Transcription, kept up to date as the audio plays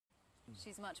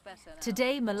She's much better now.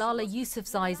 Today, Malala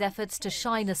Yousafzai's efforts to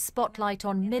shine a spotlight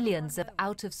on millions of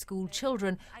out-of-school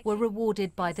children were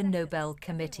rewarded by the Nobel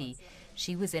Committee.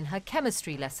 She was in her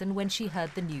chemistry lesson when she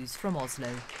heard the news from Oslo.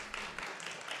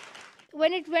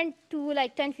 When it went to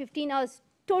like 10-15, I was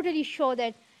totally sure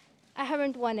that I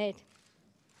haven't won it.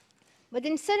 But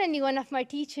then suddenly one of my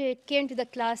teachers came to the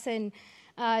class and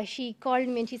she called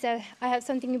me and she said, I have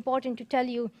something important to tell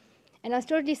you. And I was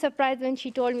totally surprised when she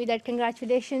told me that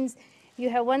congratulations, you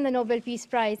have won the Nobel Peace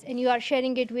Prize and you are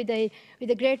sharing it with a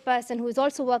great person who is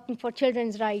also working for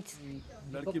children's rights.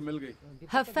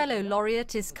 Her fellow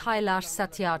laureate is Kailash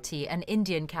Satyarthi, an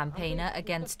Indian campaigner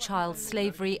against child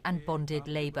slavery and bonded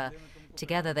labour.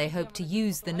 Together they hope to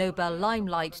use the Nobel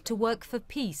limelight to work for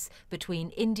peace between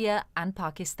India and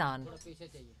Pakistan.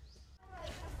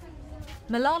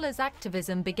 Malala's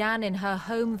activism began in her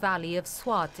home valley of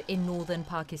Swat in northern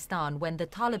Pakistan when the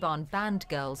Taliban banned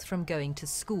girls from going to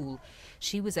school.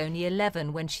 She was only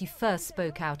 11 when she first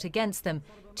spoke out against them.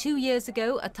 2 years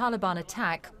ago, a Taliban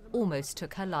attack almost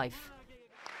took her life.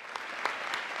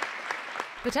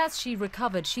 But as she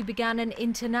recovered, she began an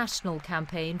international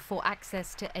campaign for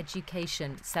access to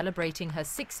education, celebrating her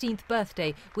 16th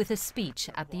birthday with a speech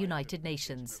at the United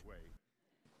Nations.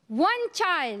 One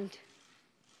child,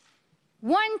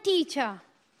 one teacher,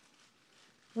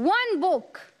 one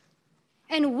book,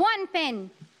 and one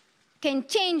pen can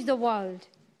change the world.